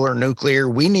wind, solar, nuclear.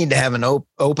 We need to have an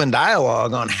open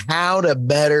dialogue on how to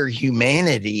better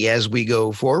humanity as we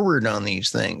go forward on these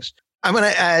things. I'm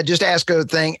going to just ask a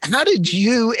thing. How did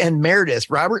you and Merideth,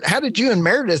 Robert,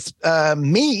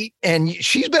 meet? And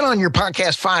she's been on your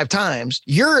podcast 5 times.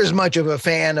 You're as much of a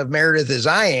fan of Merideth as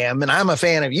I am, and I'm a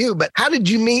fan of you. But how did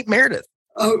you meet Merideth?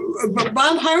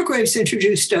 Bob Hargraves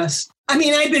introduced us. I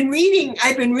mean, I've been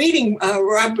reading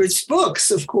Robert's books,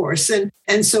 of course,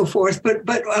 and so forth. But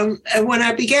when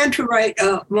I began to write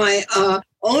my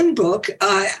own book,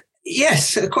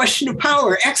 yes, A Question of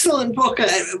Power, excellent book.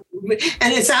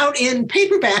 And it's out in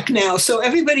paperback now. So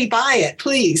everybody buy it,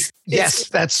 please. Yes,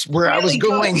 that's where really I was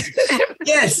going.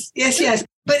 Yes.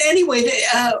 But anyway,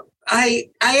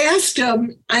 I asked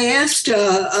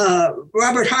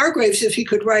Robert Hargraves if he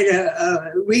could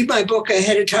read my book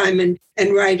ahead of time and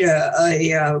write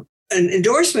an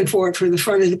endorsement for it for the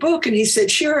front of the book. And he said,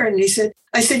 sure. And I said,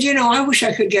 I wish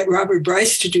I could get Robert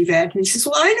Bryce to do that. And he says,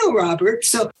 well, I know Robert.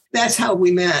 So that's how we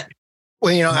met.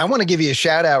 Well, I want to give you a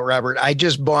shout out, Robert. I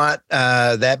just bought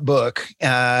that book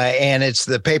and it's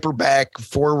the paperback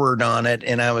forward on it.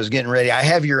 And I was getting ready. I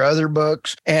have your other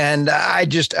books and I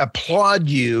just applaud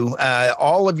you.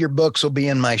 All of your books will be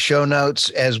in my show notes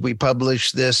as we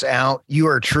publish this out. You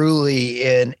are truly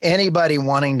anybody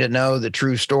wanting to know the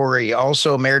true story.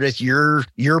 Also, Merideth,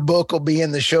 your book will be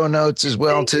in the show notes as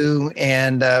well, too.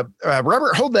 And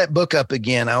Robert, hold that book up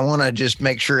again. I want to just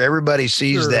make sure everybody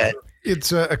sees that.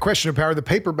 It's A Question of Power. The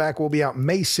paperback will be out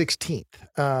May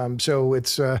 16th. So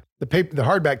it's the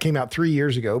hardback came out 3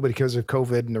 years ago, but because of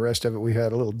COVID and the rest of it, we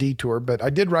had a little detour. But I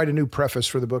did write a new preface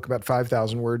for the book, about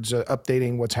 5,000 words,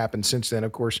 updating what's happened since then,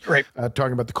 of course. Right.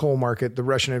 Talking about the coal market, the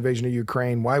Russian invasion of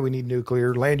Ukraine, why we need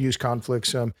nuclear, land use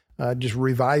conflicts, just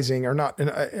revising or not.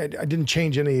 And I didn't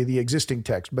change any of the existing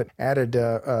text, but added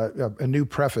a new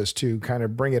preface to kind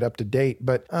of bring it up to date.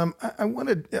 But I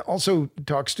wanted to also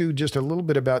talk, Stu, just a little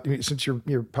bit about, since your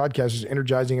podcast is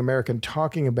Energizing America and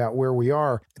talking about where we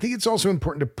are, I think it's also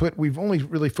important to we've only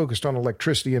really focused on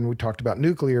electricity and we talked about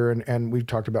nuclear and we've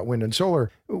talked about wind and solar.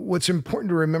 What's important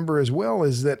to remember as well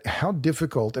is that how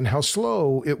difficult and how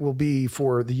slow it will be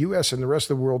for the U.S. and the rest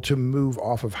of the world to move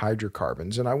off of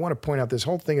hydrocarbons. And I want to point out this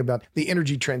whole thing about the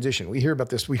energy transition. We hear about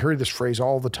this. We heard this phrase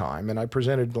all the time. And I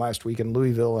presented last week in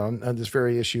Louisville on this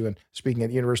very issue and speaking at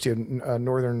the University of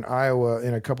Northern Iowa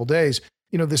in a couple days.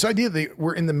 This idea that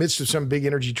we're in the midst of some big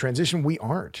energy transition, we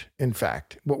aren't. In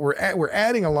fact, what we're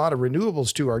adding a lot of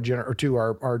renewables to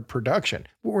our production,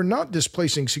 but we're not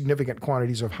displacing significant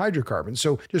quantities of hydrocarbons.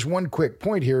 So just one quick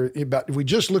point here about if we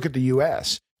just look at the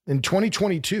U.S. in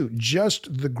 2022,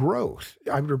 just the growth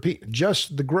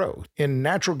in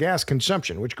natural gas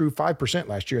consumption, which grew 5%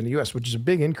 last year in the U.S., which is a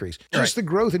big increase. Just the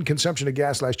growth in consumption of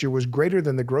gas last year was greater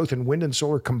than the growth in wind and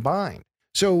solar combined.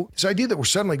 So this idea that we're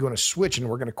suddenly going to switch and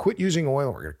we're going to quit using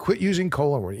oil, we're going to quit using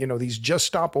coal, and we're, these just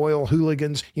stop oil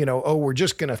hooligans, we're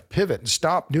just going to pivot and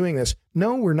stop doing this.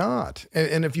 No, we're not.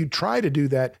 And if you try to do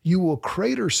that, you will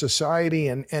crater society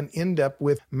and end up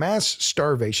with mass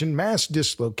starvation, mass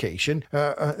dislocation,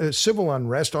 civil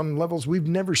unrest on levels we've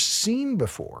never seen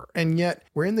before. And yet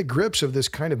we're in the grips of this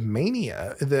kind of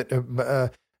mania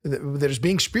that is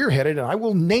being spearheaded, and I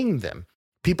will name them.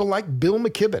 People like Bill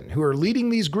McKibben, who are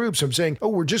leading these groups of saying,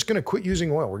 we're just going to quit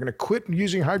using oil. We're going to quit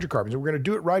using hydrocarbons. And we're going to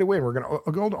do it right away. And we're going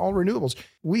to go to all renewables.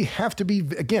 We have to be,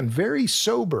 again, very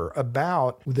sober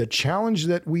about the challenge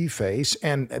that we face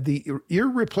and the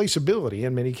irreplaceability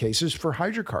in many cases for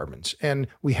hydrocarbons. And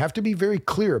we have to be very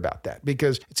clear about that,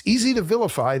 because it's easy to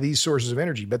vilify these sources of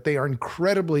energy, but they are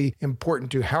incredibly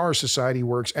important to how our society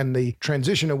works. And the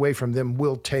transition away from them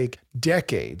will take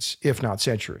decades, if not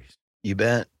centuries. You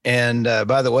bet. And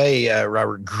by the way,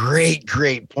 Robert,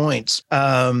 great points.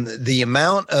 The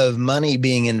amount of money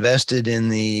being invested in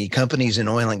the companies in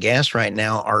oil and gas right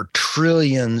now are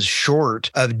trillions short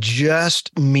of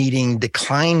just meeting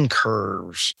decline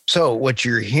curves. So what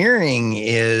you're hearing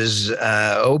is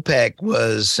OPEC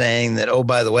was saying that, oh,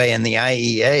 by the way, and the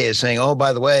IEA is saying, oh,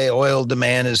 by the way, oil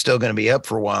demand is still going to be up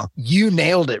for a while. You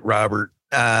nailed it, Robert.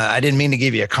 I didn't mean to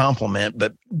give you a compliment,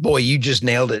 but boy, you just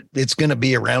nailed it. It's going to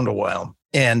be around a while.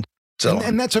 And so,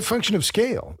 and that's a function of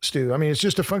scale, Stu. I mean, it's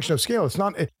just a function of scale. It's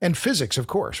not, and physics, of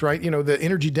course, right? The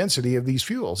energy density of these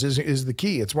fuels is the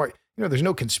key. It's why, there's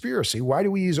no conspiracy. Why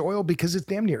do we use oil? Because it's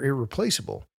damn near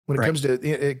irreplaceable. When it comes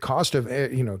to cost of,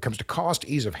 it comes to cost,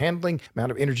 ease of handling,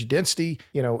 amount of energy density,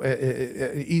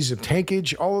 ease of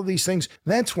tankage, all of these things.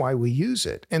 That's why we use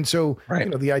it. And so,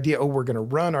 the idea, we're going to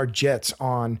run our jets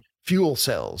on fuel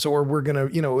cells, or we're going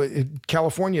to,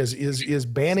 California is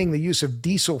banning the use of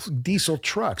diesel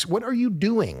trucks. What are you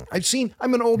doing?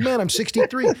 I'm an old man. I'm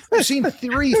 63. I've seen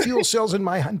 3 fuel cells in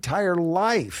my entire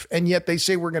life. And yet they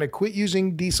say we're going to quit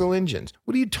using diesel engines.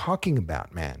 What are you talking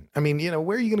about, man? I mean,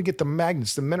 where are you going to get the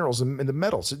magnets, the minerals, and the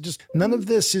metals? None of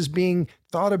this is being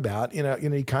thought about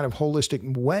in a kind of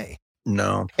holistic way.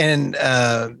 No. And,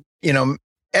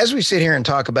 as we sit here and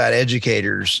talk about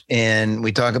educators and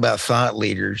we talk about thought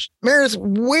leaders, Meredith,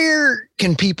 where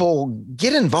can people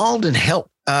get involved and help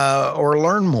or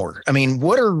learn more? I mean,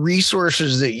 what are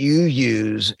resources that you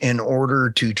use in order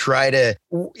to try to,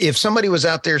 if somebody was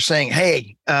out there saying,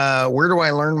 hey, where do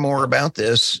I learn more about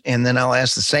this? And then I'll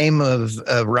ask the same of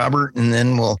Robert, and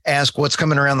then we'll ask what's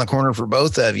coming around the corner for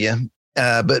both of you.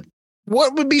 But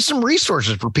what would be some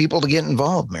resources for people to get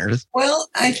involved, Meredith? Well,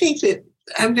 I think that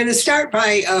I'm going to start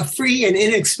by free and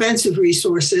inexpensive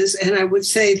resources. And I would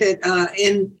say that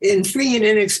in free and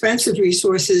inexpensive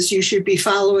resources, you should be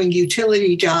following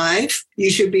Utility Dive. You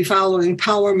should be following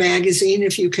Power Magazine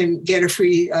if you can get a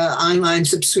free online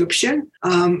subscription.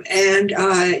 And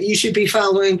you should be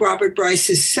following Robert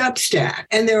Bryce's Substack.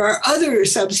 And there are other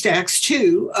Substacks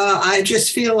too. I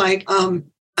just feel like I'm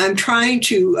trying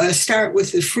to start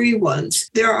with the free ones.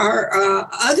 There are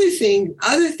other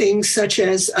things such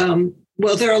as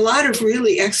there are a lot of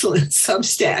really excellent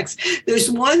Substacks.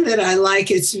 There's one that I like.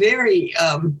 It's very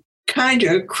kind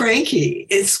of cranky.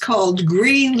 It's called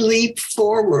Green Leap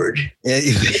Forward. Yeah,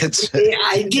 the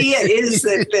idea is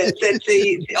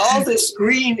that all this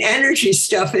green energy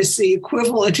stuff is the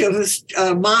equivalent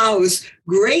of Mao's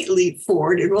Great Leap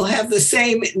Forward. It will have the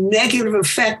same negative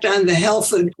effect on the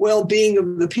health and well-being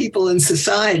of the people in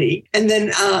society. And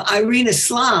then Irina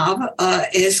Slav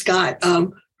has got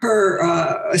her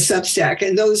Substack,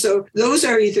 and those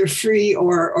are either free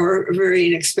or very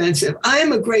inexpensive.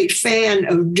 I'm a great fan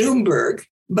of Doomberg,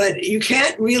 but you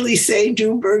can't really say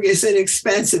Doomberg is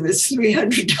inexpensive. It's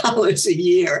 $300 a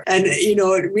year, and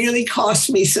it really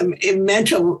costs me some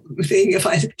mental thing.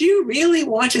 Do you really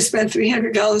want to spend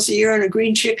 $300 a year on a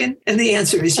green chicken? And the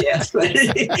answer is yes. But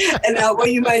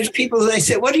and you might people they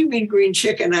say, "What do you mean green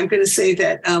chicken?" I'm going to say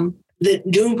that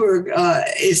Doomberg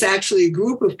is actually a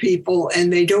group of people,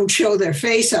 and they don't show their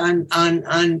face on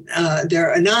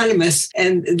they're anonymous,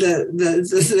 and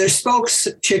their spokes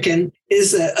chicken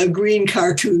is a green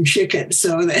cartoon chicken,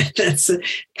 so that's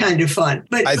kind of fun.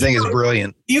 But I think it's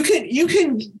brilliant. You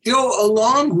can go a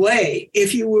long way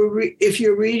if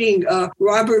you're reading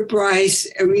Robert Bryce,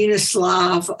 Irina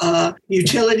Slav,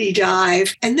 Utility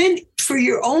Dive, and then for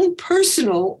your own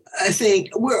personal thing,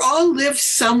 we all live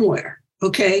somewhere.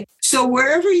 Okay, so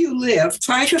wherever you live,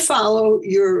 try to follow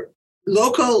your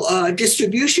local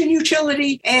distribution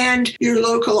utility and your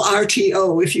local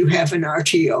RTO if you have an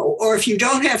RTO. Or if you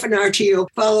don't have an RTO,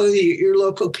 follow your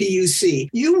local PUC.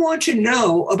 You want to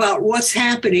know about what's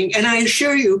happening. And I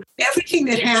assure you, everything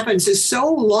that happens is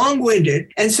so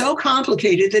long-winded and so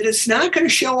complicated that it's not going to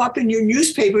show up in your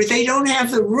newspaper. They don't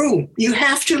have the room. You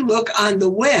have to look on the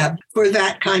web for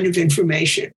that kind of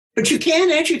information. But you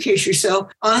can educate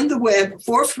yourself on the web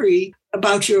for free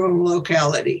about your own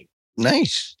locality.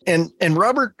 Nice. And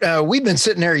Robert, we've been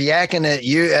sitting there yakking at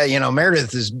you.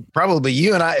 Merideth is probably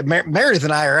you and I. Merideth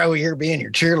and I are over here being your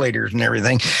cheerleaders and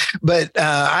everything. But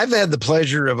I've had the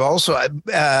pleasure of also,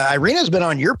 Irina's been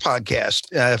on your podcast,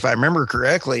 if I remember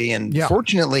correctly. And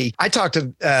fortunately, I talk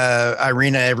to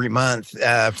Irina every month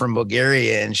from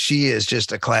Bulgaria, and she is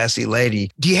just a classy lady.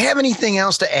 Do you have anything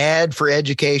else to add for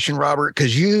education, Robert?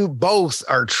 Because you both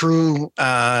are true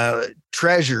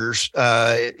treasures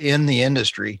in the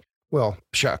industry. Well,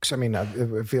 shucks. I mean, I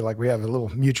feel like we have a little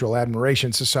mutual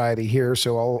admiration society here.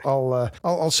 So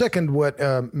I'll second what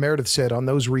Merideth said on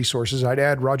those resources. I'd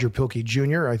add Roger Pilkey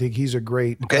Jr. I think he's a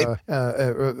great,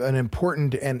 an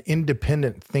important and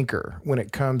independent thinker when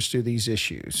it comes to these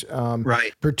issues.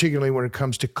 Right. Particularly when it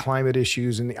comes to climate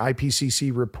issues and the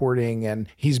IPCC reporting. And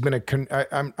he's been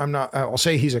I'll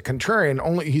say he's a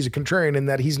contrarian. He's a contrarian in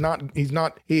that he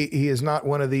is not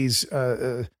one of these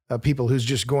people who's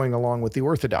just going along with the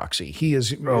orthodoxy. He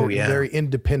is a very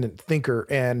independent thinker,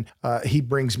 and he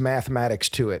brings mathematics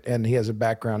to it. And he has a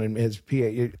background in his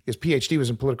PhD was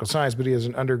in political science, but he has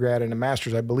an undergrad and a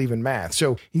master's, I believe, in math.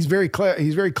 So he's very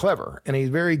clever, and he's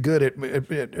very good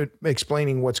at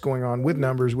explaining what's going on with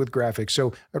numbers, with graphics.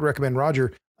 So I'd recommend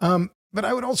Roger. But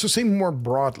I would also say more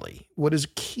broadly, what is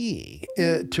key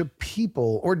to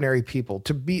people, ordinary people,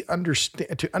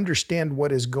 to understand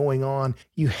what is going on,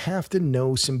 you have to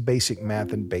know some basic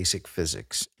math and basic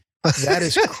physics. That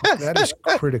is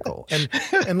critical.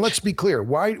 And let's be clear.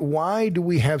 Why do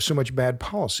we have so much bad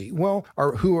policy? Well,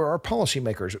 who are our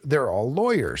policymakers? They're all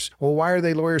lawyers. Well, why are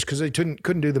they lawyers? Because they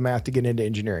couldn't do the math to get into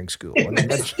engineering school. I mean,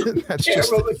 that's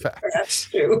just the fact. That's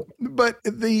true. But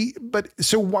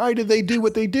so why do they do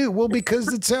what they do? Well,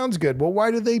 because it sounds good. Well,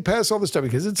 why do they pass all this stuff?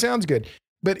 Because it sounds good.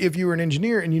 But if you were an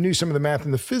engineer and you knew some of the math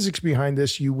and the physics behind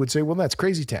this, you would say, well, that's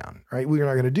crazy town, right? We're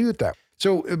not going to do it that way.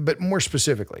 So, but more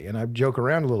specifically, and I joke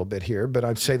around a little bit here, but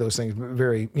I'd say those things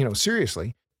very,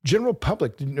 seriously. General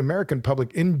public, the American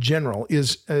public in general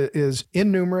is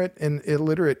innumerate and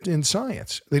illiterate in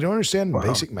science. They don't understand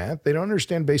basic math. They don't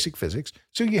understand basic physics.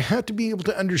 So you have to be able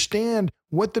to understand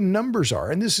what the numbers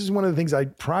are. And this is one of the things I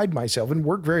pride myself and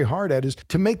work very hard at, is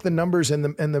to make the numbers and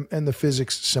the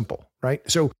physics simple, right?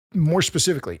 So more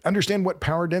specifically, understand what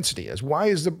power density is. Why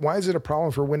is it a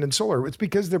problem for wind and solar? It's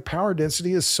because their power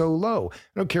density is so low.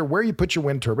 I don't care where you put your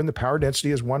wind turbine, the power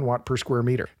density is 1 watt per square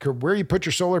meter. Where you put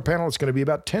your solar panel, it's going to be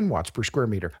about 10 watts per square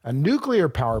meter. A nuclear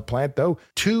power plant, though,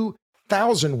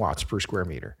 2,000 watts per square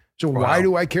meter. So why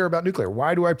do I care about nuclear?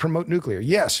 Why do I promote nuclear?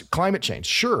 Yes, climate change,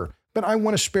 sure. But I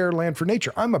want to spare land for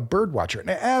nature. I'm a bird watcher, an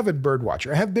avid bird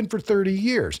watcher. I have been for 30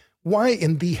 years. Why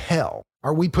in the hell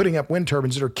are we putting up wind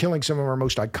turbines that are killing some of our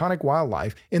most iconic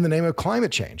wildlife in the name of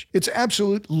climate change? It's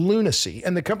absolute lunacy,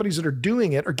 and the companies that are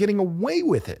doing it are getting away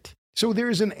with it. So there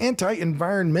is an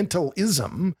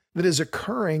anti-environmentalism that is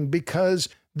occurring because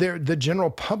the general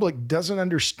public doesn't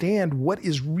understand what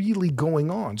is really going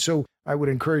on. So I would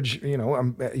encourage,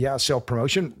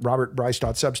 self-promotion,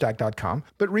 robertbryce.substack.com,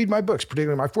 but read my books,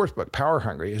 particularly my fourth book, Power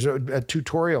Hungry, is a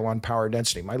tutorial on power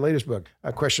density. My latest book,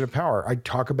 A Question of Power, I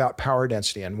talk about power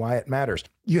density and why it matters.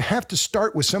 You have to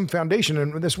start with some foundation,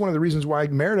 and that's one of the reasons why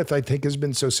Merideth, I think, has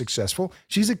been so successful.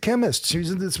 She's a chemist.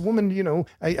 She's this woman,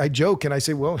 I joke and I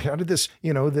say, well, how did this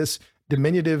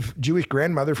diminutive Jewish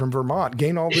grandmother from Vermont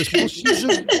gain all this? Well,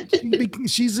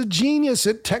 she's a genius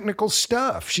at technical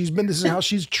stuff. This is how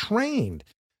she's trained.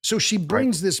 So she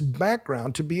brings this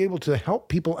background to be able to help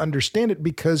people understand it,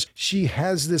 because she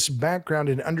has this background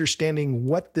in understanding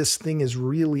what this thing is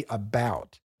really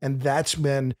about. And that's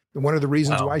been one of the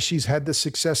reasons why she's had the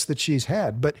success that she's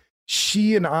had. But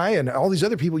she and I and all these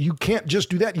other people, you can't just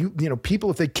do that. People,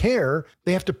 if they care,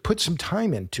 they have to put some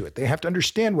time into it. They have to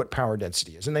understand what power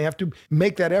density is, and they have to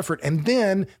make that effort. And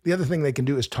then the other thing they can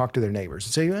do is talk to their neighbors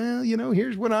and say, well,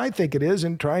 here's what I think it is,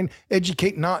 and try and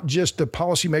educate not just the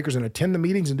policymakers and attend the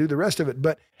meetings and do the rest of it,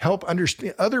 but help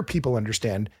other people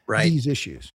understand these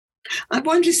issues. I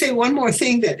wanted to say one more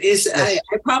thing that is I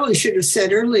probably should have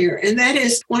said earlier, and that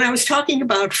is when I was talking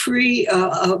about free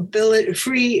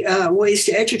ways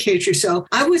to educate yourself.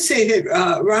 I would say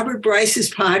that Robert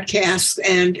Bryce's podcasts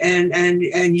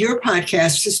and your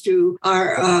podcasts Stu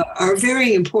are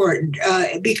very important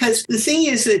because the thing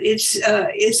is that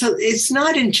it's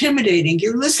not intimidating.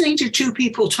 You're listening to two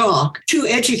people talk, two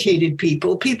educated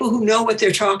people who know what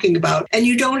they're talking about, and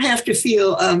you don't have to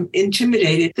feel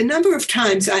intimidated. The number of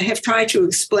times I have tried to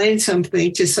explain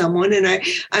something to someone, and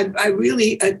I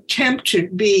really attempt to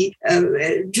be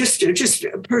just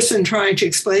a person trying to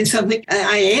explain something.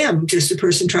 I am just a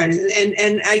person trying to,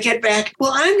 and I get back,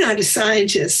 well, I'm not a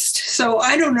scientist, so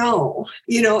I don't know,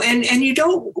 and you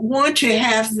don't want to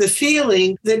have the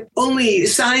feeling that only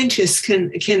scientists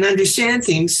can understand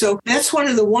things. So that's one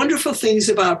of the wonderful things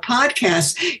about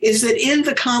podcasts is that in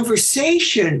the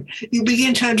conversation, you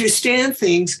begin to understand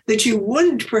things that you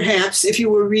wouldn't perhaps if you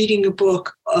were reading a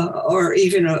book or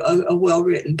even a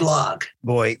well-written blog.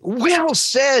 Boy, well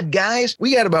said, guys.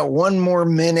 We got about one more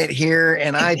minute here,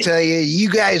 and I tell you, you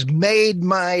guys made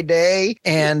my day,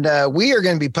 and we are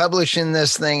going to be publishing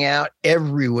this thing out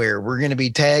everywhere. We're going to be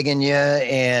tagging you,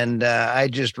 and I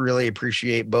just really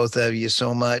appreciate both of you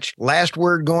so much. Last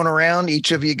word going around.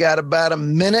 Each of you got about a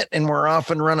minute, and we're off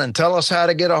and running. Tell us how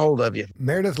to get a hold of you.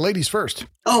 Merideth, ladies first.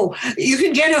 Oh, you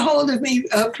can get a hold of me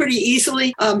pretty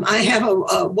easily. I have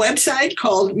a website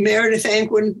called Merideth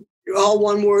Angwin, all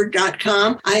one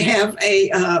word.com. I have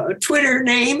a Twitter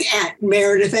name at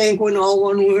Merideth Angwin, all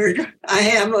one word. I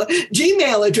have a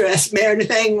Gmail address, Merideth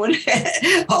Angwin,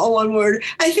 all one word.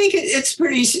 I think it's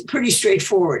pretty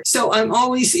straightforward. So I'm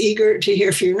always eager to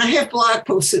hear from you. And I have blog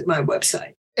posts at my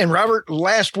website. And Robert,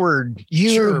 last word,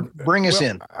 bring us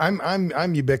in.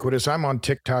 I'm ubiquitous. I'm on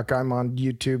TikTok. I'm on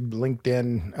YouTube,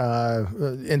 LinkedIn,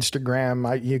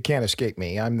 Instagram. You can't escape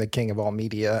me. I'm the king of all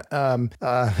media.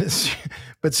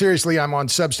 But seriously, I'm on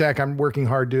Substack. I'm working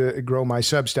hard to grow my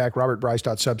Substack,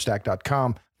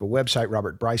 robertbryce.substack.com. The website,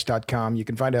 robertbryce.com. You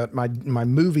can find out my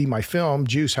movie, my film,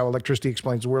 Juice, How Electricity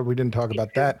Explains the World. We didn't talk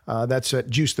about that. That's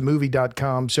at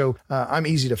juicethemovie.com. So I'm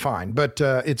easy to find. But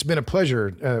it's been a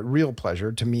pleasure, real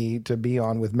pleasure to me to be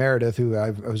on with Merideth,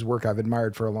 whose work I've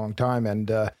admired for a long time. And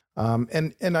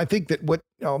I think that what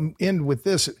I'll end with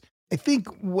this, I think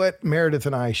what Merideth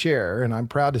and I share, and I'm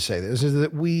proud to say this, is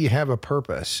that we have a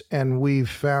purpose. And we've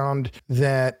found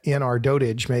that in our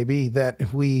dotage, maybe,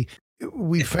 that we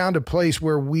found a place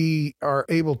where we are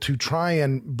able to try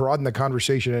and broaden the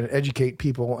conversation and educate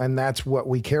people. And that's what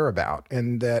we care about.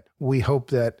 And that we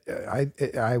hope that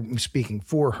I'm speaking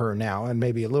for her now and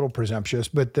maybe a little presumptuous,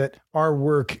 but that our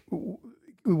work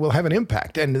will have an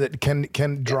impact and that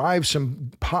can drive some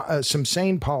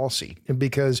sane policy,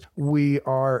 because we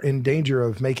are in danger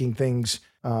of making things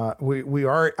we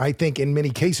are, I think, in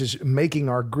many cases, making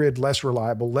our grid less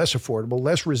reliable, less affordable,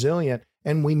 less resilient.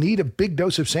 And we need a big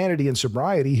dose of sanity and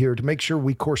sobriety here to make sure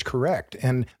we course correct.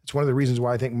 And it's one of the reasons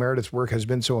why I think Merideth's work has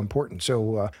been so important.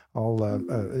 So I'll,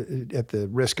 at the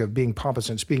risk of being pompous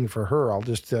and speaking for her, I'll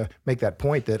just make that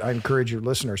point that I encourage your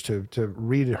listeners to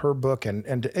read her book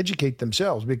and to educate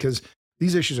themselves, because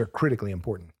these issues are critically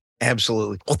important.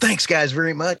 Absolutely. Well, thanks, guys,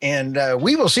 very much. And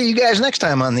we will see you guys next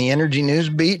time on the Energy News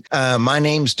Beat. My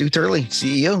name's Stu Turley,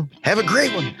 CEO. Have a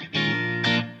great one.